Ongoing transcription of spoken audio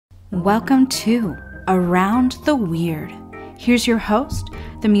Welcome to Around the Weird. Here's your host,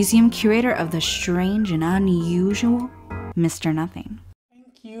 the museum curator of the strange and unusual, Mr. Nothing.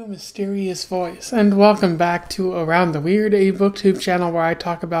 Thank you, mysterious voice, and welcome back to Around the Weird, a booktube channel where I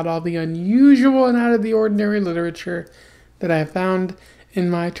talk about all the unusual and out of the ordinary literature that I have found in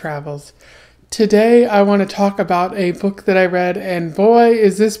my travels. Today, I want to talk about a book that I read, and boy,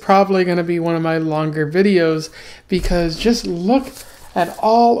 is this probably going to be one of my longer videos, because just look at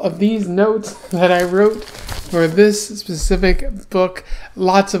all of these notes that I wrote for this specific book.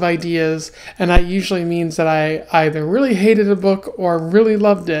 Lots of ideas, and that usually means that I either really hated a book or really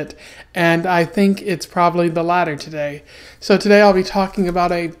loved it, and I think it's probably the latter today. So today I'll be talking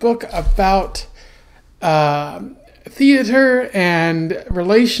about a book about theater and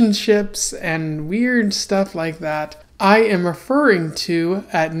relationships and weird stuff like that. I am referring to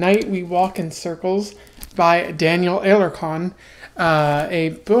At Night We Walk in Circles by Daniel Alarcón,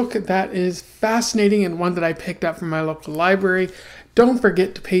 a book that is fascinating and one that I picked up from my local library. Don't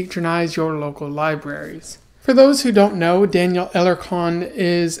forget to patronize your local libraries. For those who don't know, Daniel Alarcón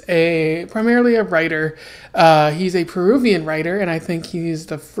is primarily a writer. He's a Peruvian writer, and I think he's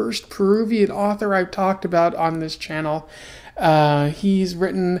the first Peruvian author I've talked about on this channel. He's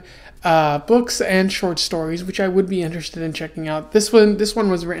written books and short stories, which I would be interested in checking out. This one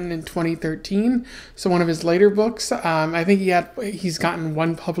was written in 2013, so one of his later books. I think he's gotten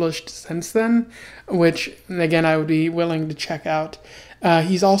one published since then, which again I would be willing to check out.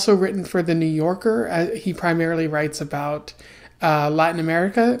 He's also written for The New Yorker. He primarily writes about Latin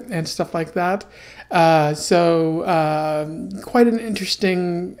America and stuff like that. So quite an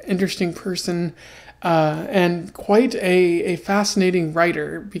interesting person. And quite a fascinating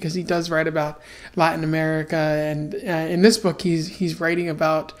writer, because he does write about Latin America, and in this book he's writing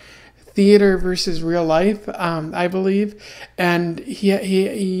about theater versus real life, I believe, and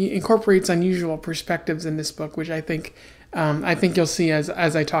he incorporates unusual perspectives in this book, which I think you'll see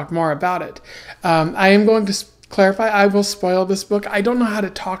as I talk more about it. I am going to clarify, I will spoil this book. I don't know how to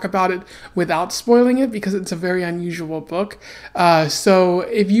talk about it without spoiling it, because it's a very unusual book. So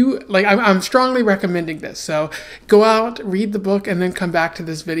if you like, I'm strongly recommending this. So go out, read the book, and then come back to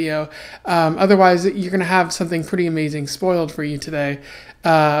this video. Otherwise, you're going to have something pretty amazing spoiled for you today.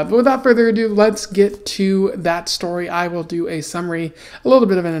 But without further ado, let's get to that story. I will do a summary, a little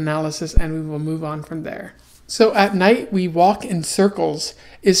bit of an analysis, and we will move on from there. So At Night We Walk in Circles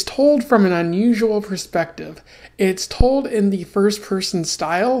is told from an unusual perspective. It's told in the first-person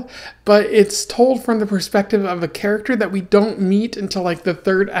style, but it's told from the perspective of a character that we don't meet until like the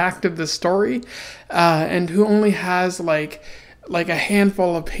third act of the story, and who only has like a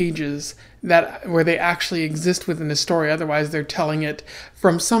handful of pages where they actually exist within the story. Otherwise, they're telling it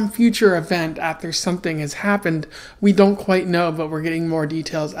from some future event after something has happened. We don't quite know, but we're getting more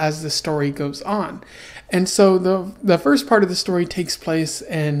details as the story goes on. And so the first part of the story takes place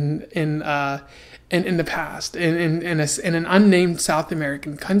in the past, in an unnamed South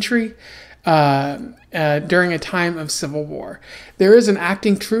American country, during a time of civil war. There is an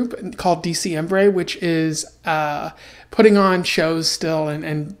acting troupe called Diciembre, which is putting on shows still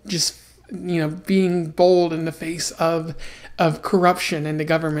and just being bold in the face of corruption in the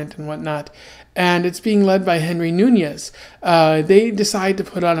government and whatnot. And it's being led by Henry Nunez. They decide to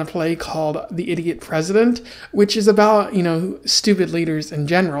put on a play called The Idiot President, which is about, stupid leaders in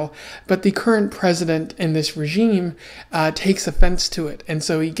general. But the current president in this regime takes offense to it. And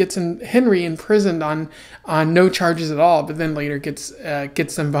so he gets Henry imprisoned on no charges at all, but then later gets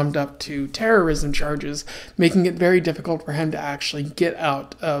them bumped up to terrorism charges, making it very difficult for him to actually get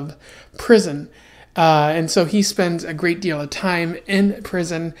out of prison. And so he spends a great deal of time in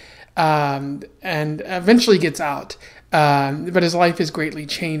prison, and eventually gets out. But his life is greatly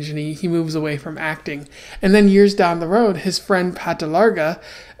changed, and he moves away from acting. And then years down the road, his friend Patalarga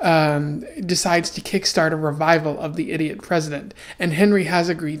decides to kickstart a revival of The Idiot President. And Henry has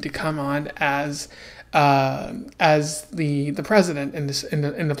agreed to come on as the president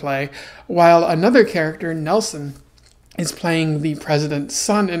in the play, while another character, Nelson, is playing the president's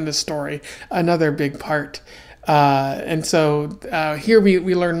son in the story, another big part. And so here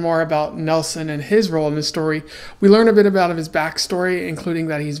we learn more about Nelson and his role in the story. We learn a bit about his backstory, including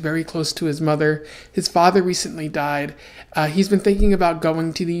that he's very close to his mother. His father recently died. He's been thinking about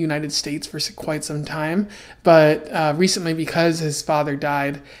going to the United States for quite some time, but recently, because his father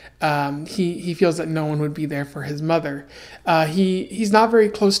died, he feels that no one would be there for his mother. He's not very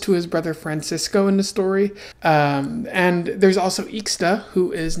close to his brother Francisco in the story. And there's also Ixta,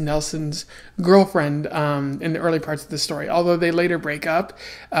 who is Nelson's girlfriend in the early parts of the story, although they later break up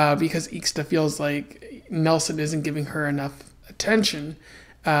because Ixta feels like Nelson isn't giving her enough attention.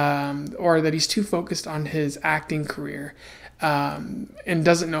 or that he's too focused on his acting career, and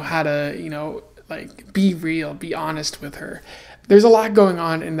doesn't know how to, like, be real, be honest with her. There's a lot going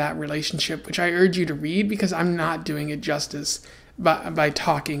on in that relationship, which I urge you to read because I'm not doing it justice by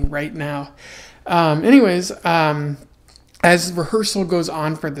talking right now. As rehearsal goes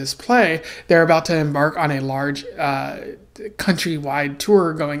on for this play, they're about to embark on a large countrywide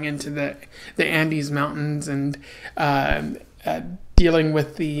tour going into the Andes Mountains and dealing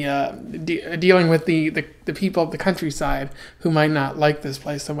with the people of the countryside who might not like this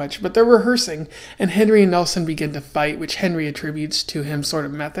place so much. But they're rehearsing, and Henry and Nelson begin to fight, which Henry attributes to him sort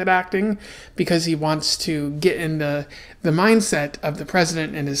of method acting because he wants to get in the mindset of the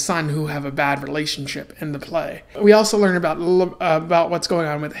president and his son who have a bad relationship in the play. We also learn about what's going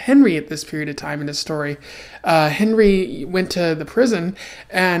on with Henry at this period of time in his story. Henry went to the prison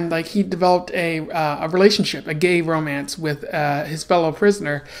and he developed a relationship, a gay romance with his fellow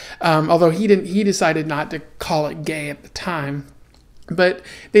prisoner, although he decided not to call it gay at the time. But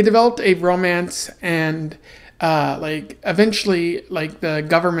they developed a romance, and eventually the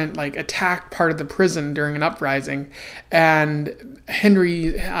government attacked part of the prison during an uprising, and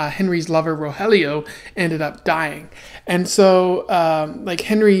Henry's lover Rogelio ended up dying. And so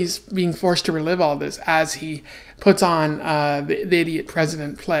Henry's being forced to relive all this as he puts on the Idiot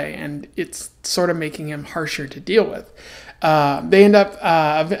President play, and it's sort of making him harsher to deal with. They end up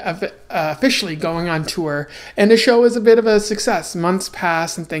officially going on tour, and the show is a bit of a success. Months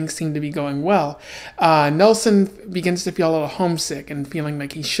pass and things seem to be going well. Nelson begins to feel a little homesick and feeling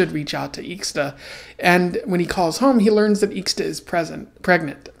like he should reach out to Ixta. And when he calls home, he learns that Ixta is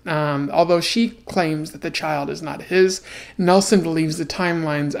pregnant. Although she claims that the child is not his, Nelson believes the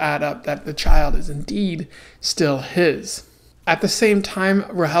timelines add up, that the child is indeed still his. At the same time,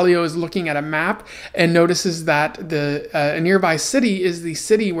 Rogelio is looking at a map and notices that a nearby city is the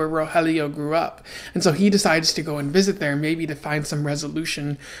city where Rogelio grew up. And so he decides to go and visit there, maybe to find some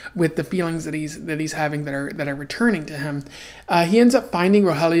resolution with the feelings that he's having that are returning to him. He ends up finding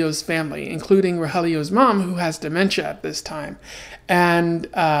Rogelio's family, including Rogelio's mom, who has dementia at this time. And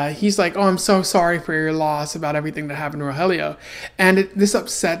he's like, "Oh, I'm so sorry for your loss, about everything that happened to Rogelio." And this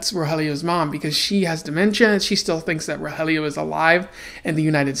upsets Rogelio's mom because she has dementia and she still thinks that Rogelio is alive in the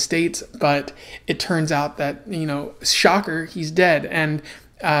United States. But it turns out that, shocker, he's dead. And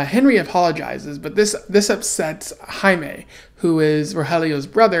Henry apologizes, but this upsets Jaime, who is Rogelio's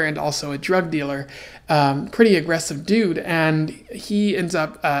brother and also a drug dealer, pretty aggressive dude, and he ends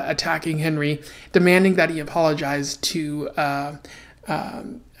up attacking Henry, demanding that he apologize to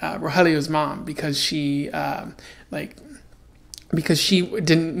Rogelio's mom because she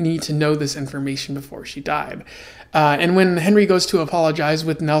didn't need to know this information before she died. And when Henry goes to apologize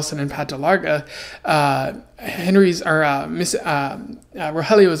with Nelson and Pata Larga,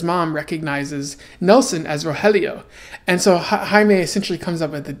 Rogelio's mom recognizes Nelson as Rogelio. And so Jaime essentially comes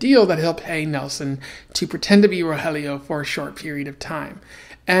up with the deal that he'll pay Nelson to pretend to be Rogelio for a short period of time.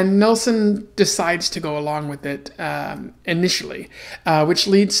 And Nelson decides to go along with it initially, which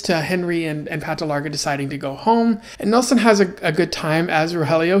leads to Henry and Pata Larga deciding to go home. And Nelson has a good time as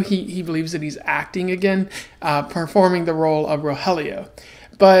Rogelio. He believes that he's acting again, performing the role of Rogelio.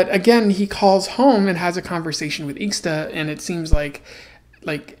 But again, he calls home and has a conversation with Ixta, and it seems like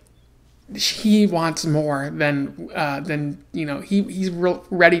he wants more than he's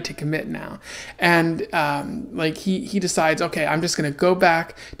ready to commit now. And he decides, okay, I'm just going to go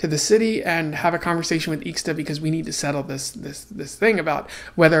back to the city and have a conversation with Ixta because we need to settle this thing about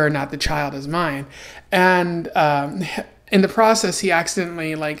whether or not the child is mine. And in the process, he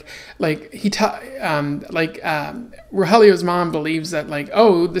accidentally Rogelio's mom believes that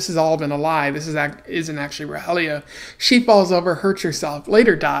this has all been a lie. This isn't actually Rogelio. She falls over, hurts herself,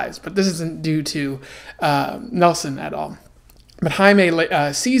 later dies, but this isn't due to Nelson at all. But Jaime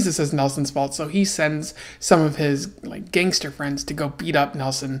sees this as Nelson's fault, so he sends some of his gangster friends to go beat up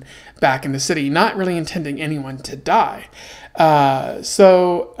Nelson back in the city, not really intending anyone to die.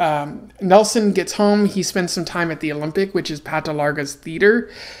 So Nelson gets home. He spends some time at the Olympic, which is Pata Larga's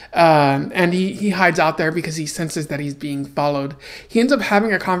theater, and he hides out there because he senses that he's being followed. He ends up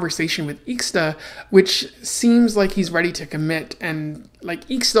having a conversation with Ixta, which seems like he's ready to commit, and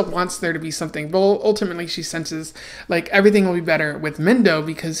Ixta wants there to be something, but ultimately she senses everything will be better with Mendo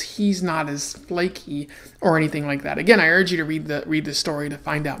because he's not as flaky or anything like that. Again, I urge you to read the story to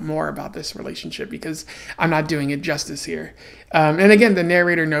find out more about this relationship because I'm not doing it justice here. And again, the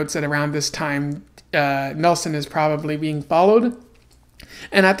narrator notes that around this time, Nelson is probably being followed.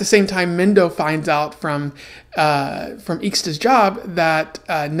 And at the same time, Mindo finds out from Ixta's job that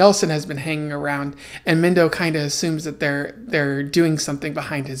Nelson has been hanging around, and Mindo kind of assumes that they're doing something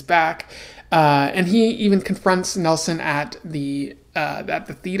behind his back. And he even confronts Nelson at the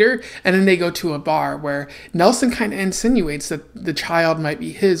theater, and then they go to a bar where Nelson kind of insinuates that the child might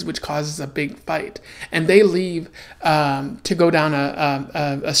be his, which causes a big fight. And they leave to go down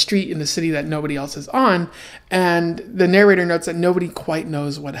a street in the city that nobody else is on, and the narrator notes that nobody quite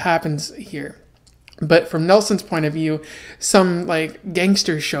knows what happens here. But from Nelson's point of view, some like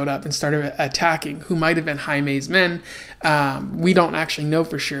gangsters showed up and started attacking, who might have been Jaime's men. We don't actually know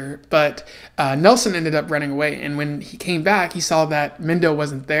for sure, but Nelson ended up running away. And when he came back, he saw that Mindo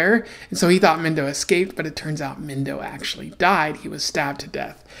wasn't there. And so he thought Mindo escaped, but it turns out Mindo actually died. He was stabbed to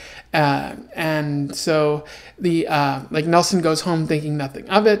death. And so Nelson goes home thinking nothing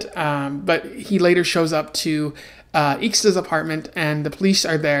of it. But he later shows up to Ixta's apartment, and the police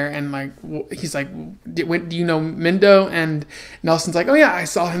are there, and he's like, do you know Mindo? And Nelson's like, oh yeah, I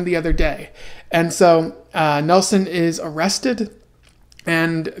saw him the other day. And so Nelson is arrested,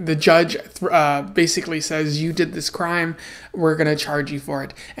 and the judge basically says, you did this crime, we're going to charge you for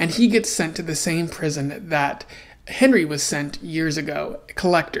it. And he gets sent to the same prison that Henry was sent years ago,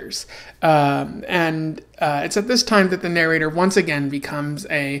 Collectors. And it's at this time that the narrator once again becomes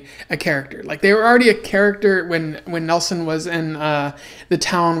a character. Like, they were already a character when Nelson was in the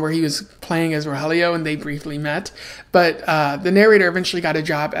town where he was playing as Rogelio, and they briefly met. But the narrator eventually got a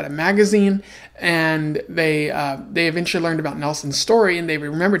job at a magazine, and they eventually learned about Nelson's story, and they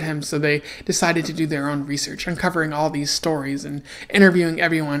remembered him, so they decided to do their own research, uncovering all these stories and interviewing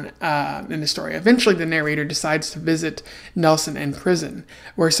everyone in the story. Eventually, the narrator decides to visit Nelson in prison,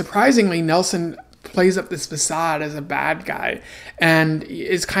 where surprisingly, Nelson plays up this facade as a bad guy and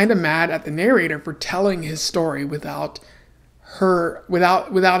is kind of mad at the narrator for telling his story without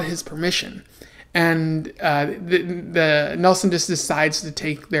his permission. And the Nelson just decides to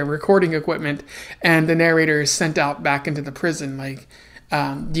take their recording equipment, and the narrator is sent out back into the prison,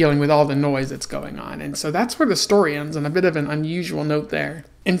 dealing with all the noise that's going on. And so that's where the story ends, on a bit of an unusual note there.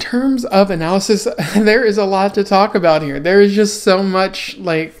 In terms of analysis, there is a lot to talk about here. There is just so much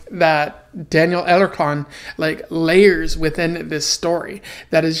that Daniel Alarcón layers within this story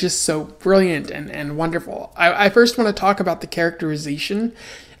that is just so brilliant and wonderful. I first want to talk about the characterization.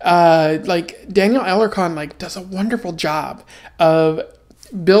 Daniel Alarcón does a wonderful job of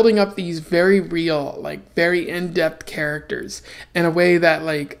building up these very real, very in-depth characters in a way that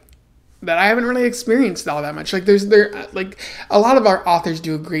that I haven't really experienced all that much. A lot of our authors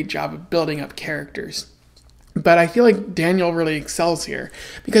do a great job of building up characters, but I feel like Daniel really excels here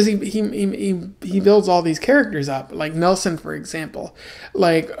because he builds all these characters up. Like Nelson, for example,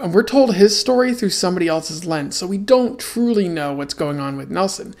 we're told his story through somebody else's lens, so we don't truly know what's going on with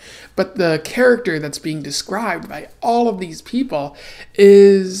Nelson. But the character that's being described by all of these people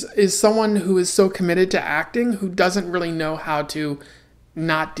is someone who is so committed to acting who doesn't really know how to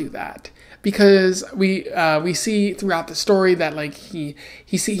not do that, because we see throughout the story that he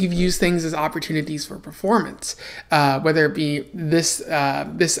views things as opportunities for performance, whether it be this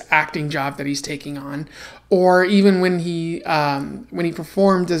acting job that he's taking on, or even when he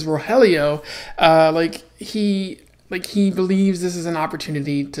performed as Rogelio, he believes this is an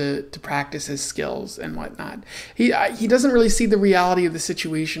opportunity to practice his skills and whatnot. He doesn't really see the reality of the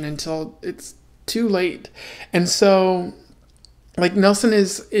situation until it's too late, and so Nelson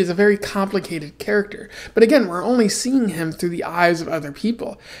is a very complicated character. But again, we're only seeing him through the eyes of other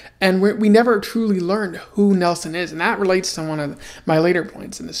people. And we never truly learned who Nelson is. And that relates to one of my later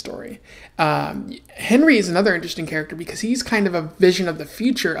points in the story. Henry is another interesting character because he's kind of a vision of the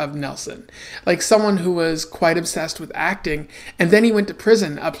future of Nelson. Someone who was quite obsessed with acting. And then he went to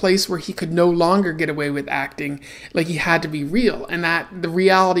prison, a place where he could no longer get away with acting. He had to be real. And that the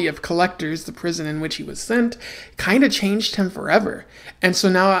reality of Collectors, the prison in which he was sent, kind of changed him forever. And so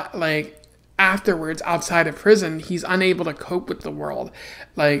now, afterwards, outside of prison, he's unable to cope with the world.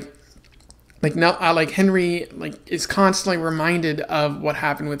 Henry is constantly reminded of what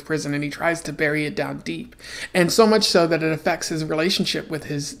happened with prison, and he tries to bury it down deep. And so much so that it affects his relationship with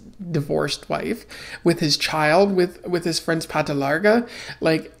his divorced wife, with his child, with his friends Pata Larga.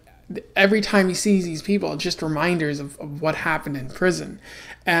 Every time he sees these people, just reminders of what happened in prison.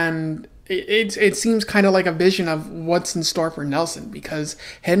 And it seems kind of like a vision of what's in store for Nelson, because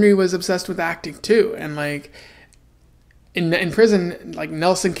Henry was obsessed with acting too, and in prison,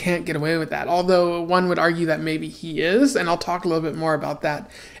 Nelson can't get away with that. Although one would argue that maybe he is, and I'll talk a little bit more about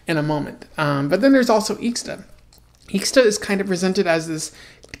that in a moment. But then there's also Ixta. Ixta is kind of presented as this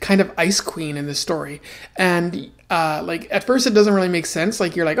kind of ice queen in the story, and like at first it doesn't really make sense.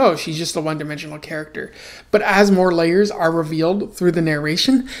 Like you're like, oh, she's just a one-dimensional character. But as more layers are revealed through the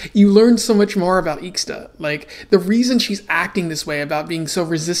narration, you learn so much more about Ixta. Like the reason she's acting this way about being so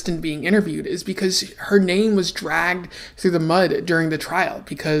resistant being interviewed is because her name was dragged through the mud during the trial,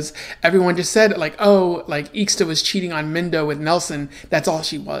 because everyone just said like, oh, like Ixta was cheating on Mindo with Nelson. That's all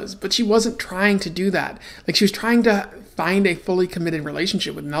she was. But she wasn't trying to do that. Like she was trying to find a fully committed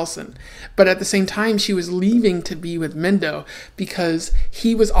relationship with Nelson. But at the same time, she was leaving to be with Mindo because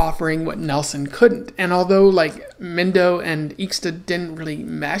he was offering what Nelson couldn't. And although like Mindo and Ixta didn't really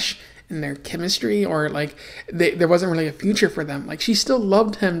mesh in their chemistry, or like there wasn't really a future for them, like she still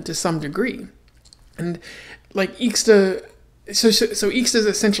loved him to some degree. And like Ixta, so Ixta is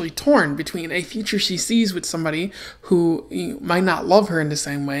essentially torn between a future she sees with somebody who might not love her in the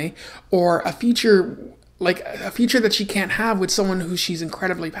same way, or a future that she can't have with someone who she's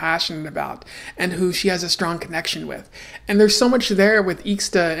incredibly passionate about and who she has a strong connection with. And there's so much there with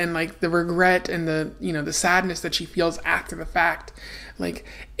Ixta, and like the regret and the sadness that she feels after the fact. Like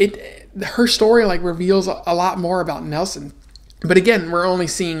her story like reveals a lot more about Nelson. But again, we're only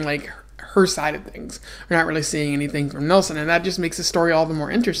seeing like her side of things. We're not really seeing anything from Nelson, and that just makes the story all the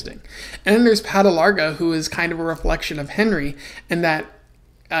more interesting. And then there's Padalarga, who is kind of a reflection of Henry, and that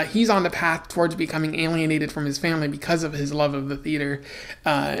he's on the path towards becoming alienated from his family because of his love of the theater.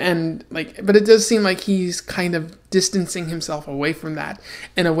 But it does seem like he's kind of distancing himself away from that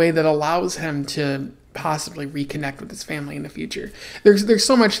in a way that allows him to possibly reconnect with his family in the future. There's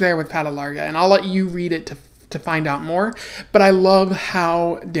so much there with Padalarga, and I'll let you read it to find out more. But I love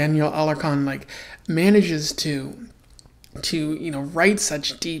how Daniel Alarcón like manages to write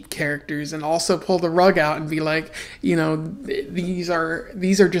such deep characters and also pull the rug out and be like, these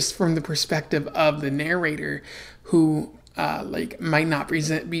are just from the perspective of the narrator, who might not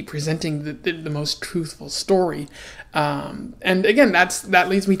be presenting the most truthful story. And again, that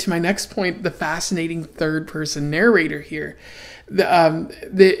leads me to my next point: the fascinating third person narrator here. Not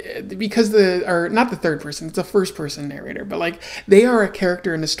the third person, it's a first person narrator, but like they are a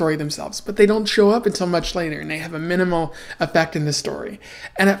character in the story themselves, but they don't show up until much later, and they have a minimal effect in the story.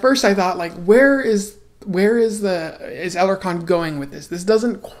 And at first I thought, like, where is Alarcón going with this? This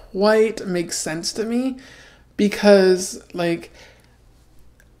doesn't quite make sense to me, because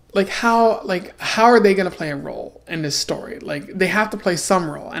how are they going to play a role in this story? Like they have to play some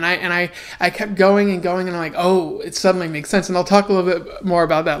role. And I kept going and going, and I'm like, oh, it suddenly makes sense. And I'll talk a little bit more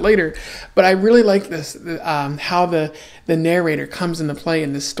about that later. But I really like this, how the narrator comes into play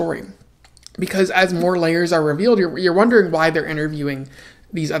in this story, because as more layers are revealed, you're wondering why they're interviewing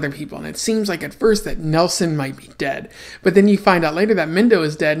these other people. And it seems like at first that Nelson might be dead, but then you find out later that Mindo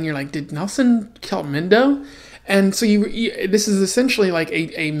is dead, and you're like, did Nelson kill Mindo? And so this is essentially like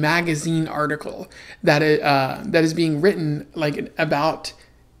a magazine article that is being written like about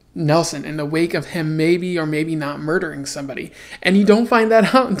Nelson in the wake of him maybe or maybe not murdering somebody. And you don't find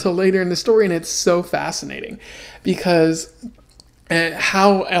that out until later in the story, and it's so fascinating because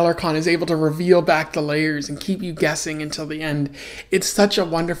how Alarcón is able to reveal back the layers and keep you guessing until the end. It's such a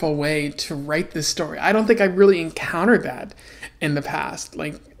wonderful way to write this story. I don't think I've really encountered that in the past.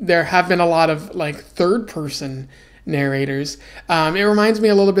 Like there have been a lot of like third person narrators. It reminds me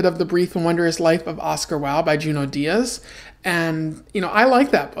a little bit of The Brief and Wondrous Life of Oscar Wilde by Junot Diaz. And, I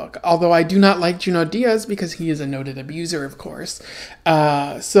like that book, although I do not like Junot Diaz because he is a noted abuser, of course.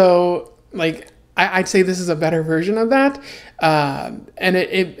 I'd say this is a better version of that. And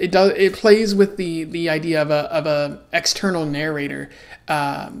it plays with the idea of a external narrator,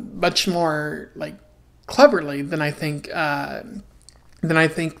 much more like cleverly than I think that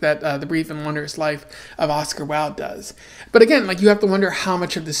The Brief and Wondrous Life of Oscar Wilde does. But again, like you have to wonder how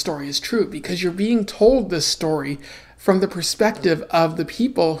much of this story is true, because you're being told this story from the perspective of the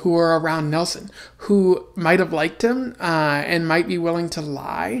people who are around Nelson, who might have liked him and might be willing to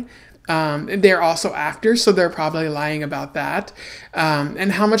lie. They're also actors, so they're probably lying about that.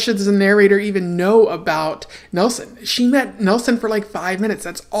 And how much does the narrator even know about Nelson? She met Nelson for like 5 minutes.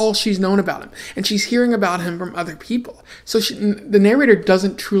 That's all she's known about him. And she's hearing about him from other people. So the narrator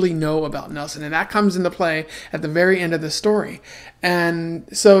doesn't truly know about Nelson. And that comes into play at the very end of the story. And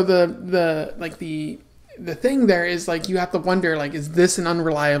so the thing there is like you have to wonder, like, is this an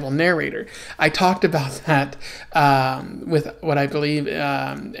unreliable narrator? I talked about that with what I believe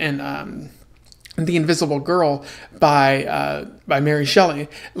in The Invisible Girl by Mary Shelley,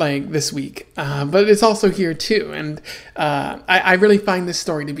 like this week, but it's also here too. And I really find this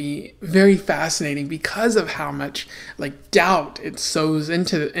story to be very fascinating because of how much like doubt it sows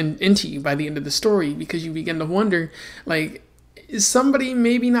into you by the end of the story, because you begin to wonder, like, is somebody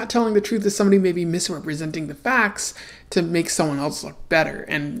maybe not telling the truth? Is somebody maybe misrepresenting the facts to make someone else look better?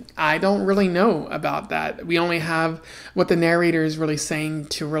 And I don't really know about that. We only have what the narrator is really saying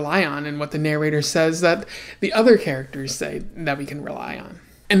to rely on, and what the narrator says that the other characters say that we can rely on.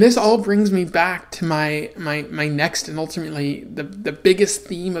 And this all brings me back to my next and ultimately the biggest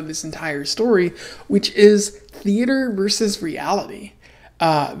theme of this entire story, which is theater versus reality.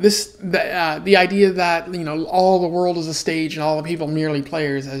 The idea that, all the world is a stage and all the people merely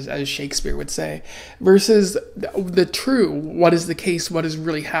players, as Shakespeare would say, versus the true, what is the case, what is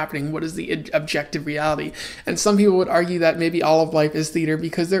really happening, what is the objective reality. And some people would argue that maybe all of life is theater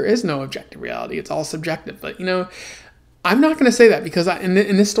because there is no objective reality. It's all subjective. But, I'm not going to say that, because in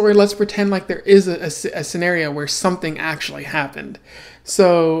this story, let's pretend like there is a scenario where something actually happened.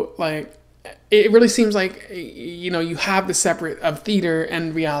 So, it really seems like, you have the separate of theater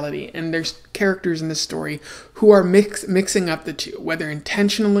and reality, and there's characters in this story who are mixing up the two, whether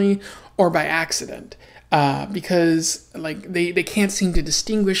intentionally or by accident, because they can't seem to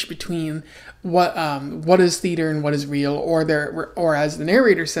distinguish between what is theater and what is real, or as the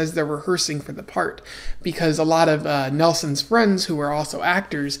narrator says, they're rehearsing for the part, because a lot of Nelson's friends who are also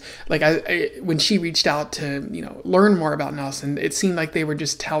actors, when she reached out to learn more about Nelson, it seemed like they were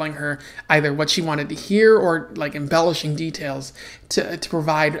just telling her either what she wanted to hear or embellishing details to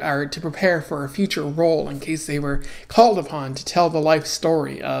provide or to prepare for a future role in case they were called upon to tell the life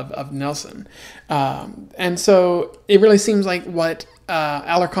story of Nelson. And so it really seems like what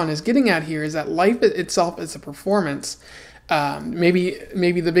Alarcón is getting at here is that life itself is a performance. Maybe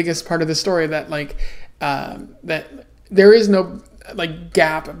the biggest part of the story that that there is no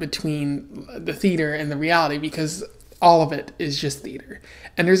gap between the theater and the reality, because all of it is just theater.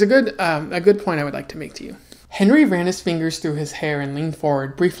 And there's a good point I would like to make to you. Henry ran his fingers through his hair and leaned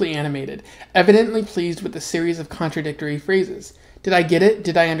forward, briefly animated, evidently pleased with the series of contradictory phrases. Did I get it?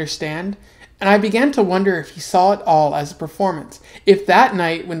 Did I understand? And I began to wonder if he saw it all as a performance. If that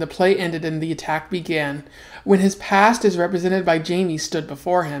night, when the play ended and the attack began, when his past as represented by Jamie stood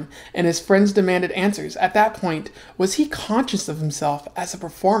before him, and his friends demanded answers, at that point, was he conscious of himself as a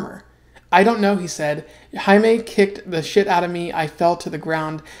performer? I don't know, he said. Jaime kicked the shit out of me. I fell to the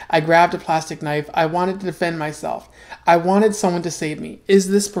ground. I grabbed a plastic knife. I wanted to defend myself. I wanted someone to save me. Is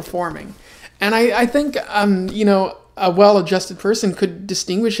this performing? And I think, a well-adjusted person could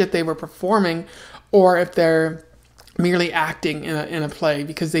distinguish if they were performing or if they're merely acting in a play,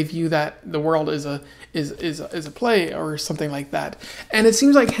 because they view that the world is a play or something like that. And it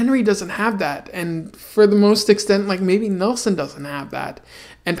seems like Henry doesn't have that, and for the most extent, maybe Nelson doesn't have that,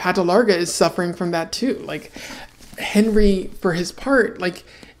 and Patalarga is suffering from that too. Henry, for his part,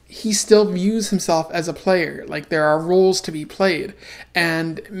 he still views himself as a player. There are roles to be played.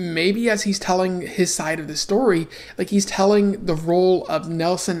 And maybe as he's telling his side of the story, he's telling the role of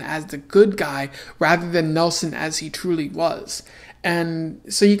Nelson as the good guy rather than Nelson as he truly was. And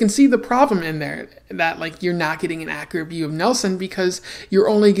so you can see the problem in there, that you're not getting an accurate view of Nelson because you're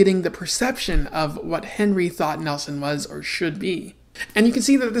only getting the perception of what Henry thought Nelson was or should be. And you can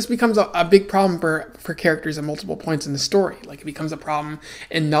see that this becomes a big problem for characters at multiple points in the story. It becomes a problem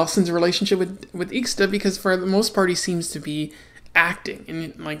in Nelson's relationship with Ixta, because for the most part he seems to be acting,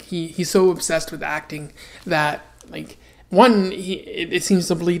 and he's so obsessed with acting that it seems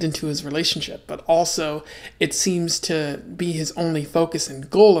to bleed into his relationship, but also it seems to be his only focus and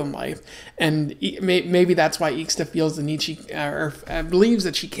goal in life. And maybe that's why Ixta feels the need or believes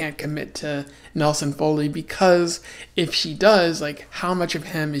that she can't commit to Nelson fully, because if she does, how much of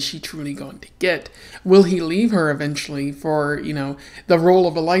him is she truly going to get? Will he leave her eventually for, the role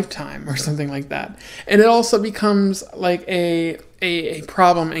of a lifetime or something like that? And it also becomes a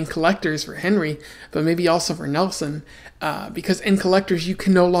problem in Collectors for Henry, but maybe also for Nelson, because in Collectors you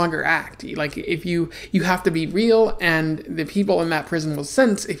can no longer act. If you have to be real, and the people in that prison will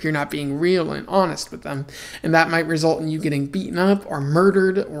sense if you're not being real and honest with them, and that might result in you getting beaten up or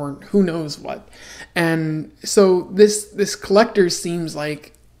murdered or who knows what. And so this Collectors seems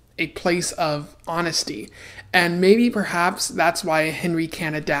like a place of honesty. And maybe perhaps that's why Henry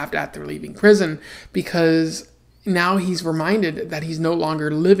can't adapt after leaving prison, because now he's reminded that he's no longer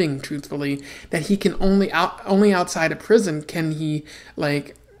living truthfully, that he can only outside of prison can he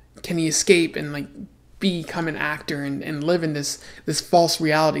escape and become an actor and live in this false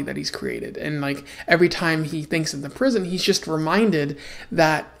reality that he's created. And every time he thinks of the prison, he's just reminded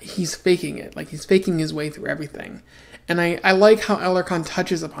that he's faking it, he's faking his way through everything. And I like how Alarcón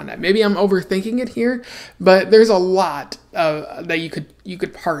touches upon that. Maybe I'm overthinking it here, but there's a lot that you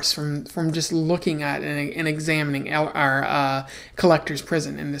could parse from just looking at and examining our collector's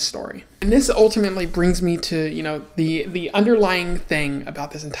prison in this story. And this ultimately brings me to, you know, the underlying thing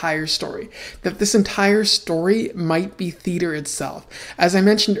about this entire story, that this entire story might be theater itself. As I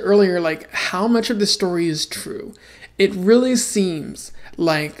mentioned earlier, like, how much of the story is true? It really seems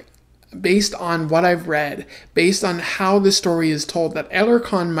like, based on what I've read, based on how the story is told, that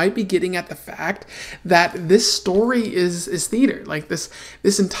Alarcón might be getting at the fact that this story is theater. Like, this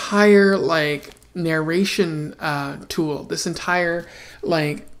entire, like, narration tool, this entire,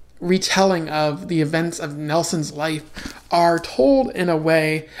 like, retelling of the events of Nelson's life are told in a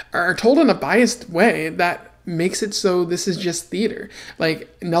biased way that makes it so this is just theater. Like,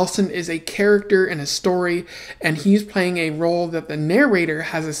 Nelson is a character in a story, and he's playing a role that the narrator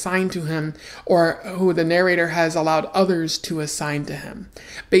has assigned to him, or who the narrator has allowed others to assign to him,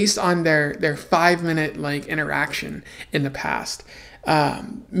 based on their 5-minute like interaction in the past.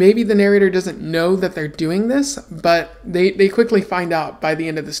 Maybe the narrator doesn't know that they're doing this, but they quickly find out by the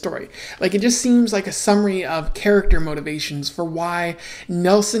end of the story. Like, it just seems like a summary of character motivations for why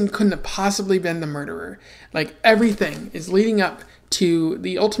Nelson couldn't have possibly been the murderer. Like, everything is leading up to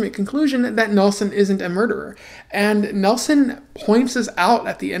the ultimate conclusion that Nelson isn't a murderer. And Nelson points this out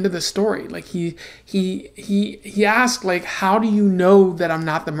at the end of the story. Like, he asked, like, how do you know that I'm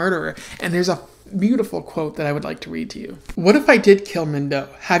not the murderer? And there's a beautiful quote that I would like to read to you. What if I did kill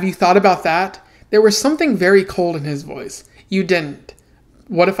Mindo? Have you thought about that? There was something very cold in his voice. You didn't.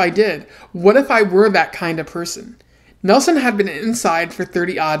 What if I did? What if I were that kind of person? Nelson had been inside for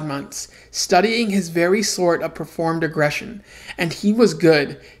 30-odd months, studying his very sort of performed aggression, and he was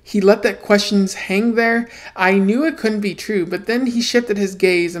good. He let that questions hang there. I knew it couldn't be true, but then he shifted his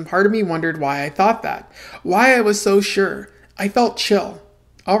gaze, and part of me wondered why I thought that, why I was so sure. I felt chill.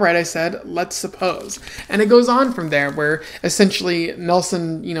 All right, I said, let's suppose. And it goes on from there, where essentially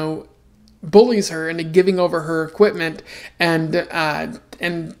Nelson, you know, bullies her into giving over her equipment, and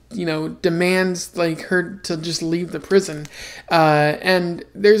you know, demands like her to just leave the prison. And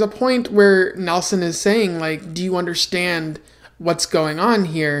there's a point where Nelson is saying, like, do you understand what's going on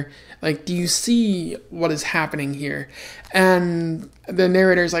here? Like, do you see what is happening here? And the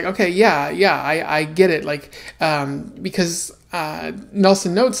narrator's like, okay, yeah, I get it. Like, because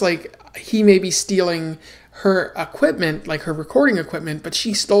Nelson notes, like, he may be stealing her equipment, like her recording equipment, but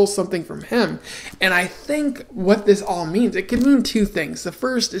she stole something from him. And I think what this all means, it could mean two things. The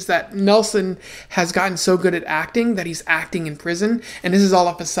first is that Nelson has gotten so good at acting that he's acting in prison, and this is all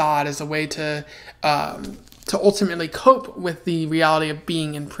a facade as a way to ultimately cope with the reality of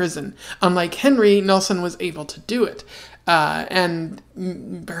being in prison. Unlike Henry, Nelson was able to do it. And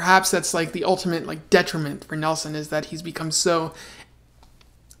perhaps that's like the ultimate like detriment for Nelson, is that he's become so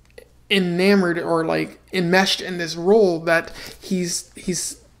enamored or like enmeshed in this role that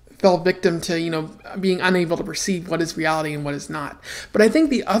he's fell victim to, you know, being unable to perceive what is reality and what is not. But I think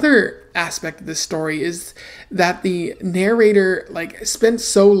the other aspect of this story is that the narrator like spent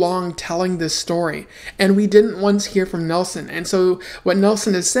so long telling this story, and we didn't once hear from Nelson. And so what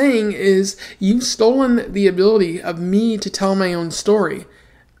Nelson is saying is, you've stolen the ability of me to tell my own story.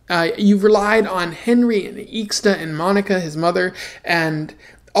 You've relied on Henry and Ixta and Monica, his mother, and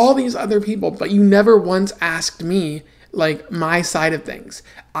all these other people, but you never once asked me like my side of things.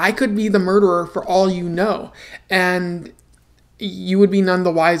 I could be the murderer for all you know, and you would be none the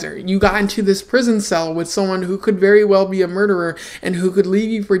wiser. You got into this prison cell with someone who could very well be a murderer and who could leave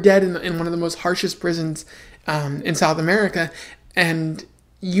you for dead in one of the most harshest prisons in South America, and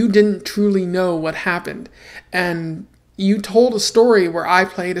you didn't truly know what happened. And you told a story where I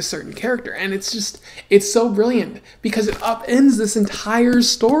played a certain character, and it's so brilliant because it upends this entire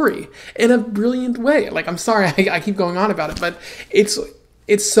story in a brilliant way. Like, I'm sorry, I keep going on about it, but it's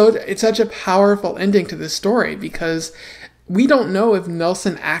such a powerful ending to this story, because we don't know if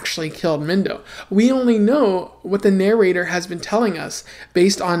Nelson actually killed Mindo. We only know what the narrator has been telling us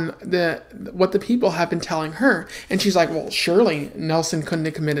based on what the people have been telling her. And she's like, well, surely Nelson couldn't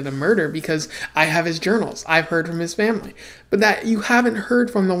have committed a murder because I have his journals. I've heard from his family. But that you haven't heard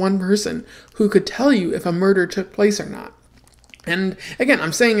from the one person who could tell you if a murder took place or not. And again,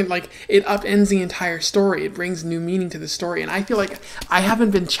 I'm saying it like it upends the entire story. It brings new meaning to the story. And I feel like I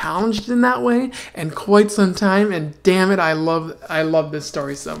haven't been challenged in that way in quite some time. And damn it, I love this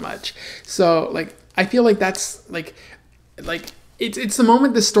story so much. So like, I feel like that's like it's the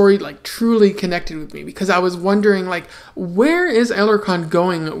moment the story like truly connected with me, because I was wondering like, where is Alarcón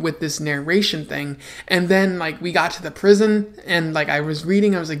going with this narration thing? And then like we got to the prison and like I was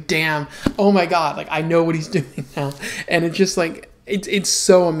reading, I was like, damn, oh my God, like I know what he's doing now. And it's just like, it's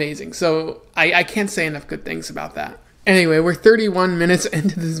so amazing. So I can't say enough good things about that. Anyway, we're 31 minutes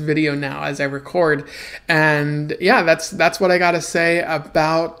into this video now as I record, and yeah, that's what I gotta say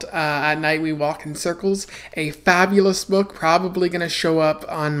about At Night We Walk in Circles. A fabulous book, probably gonna show up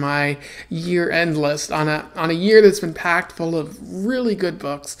on my year-end list on a year that's been packed full of really good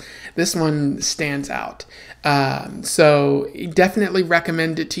books. This one stands out. So definitely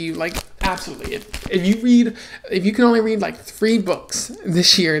recommend it to you. Like, absolutely. If you can only read like 3 books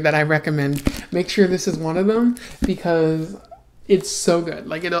this year that I recommend, make sure this is one of them, because it's so good.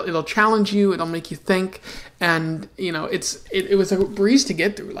 Like it'll challenge you, it'll make you think, and you know, it was a breeze to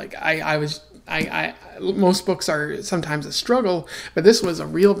get through. Like most books are sometimes a struggle, but this was a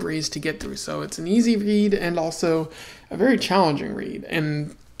real breeze to get through. So it's an easy read and also a very challenging read,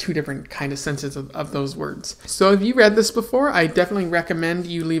 and 2 different kind of senses of those words. So if you read this before, I definitely recommend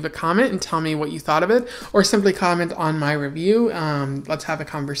you leave a comment and tell me what you thought of it, or simply comment on my review. Let's have a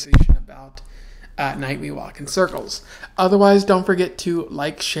conversation about At Night We Walk in Circles. Otherwise, don't forget to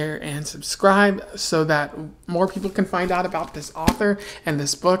like, share, and subscribe so that more people can find out about this author and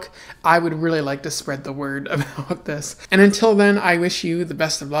this book. I would really like to spread the word about this. And until then, I wish you the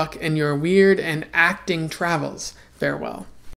best of luck in your weird and acting travels. Farewell.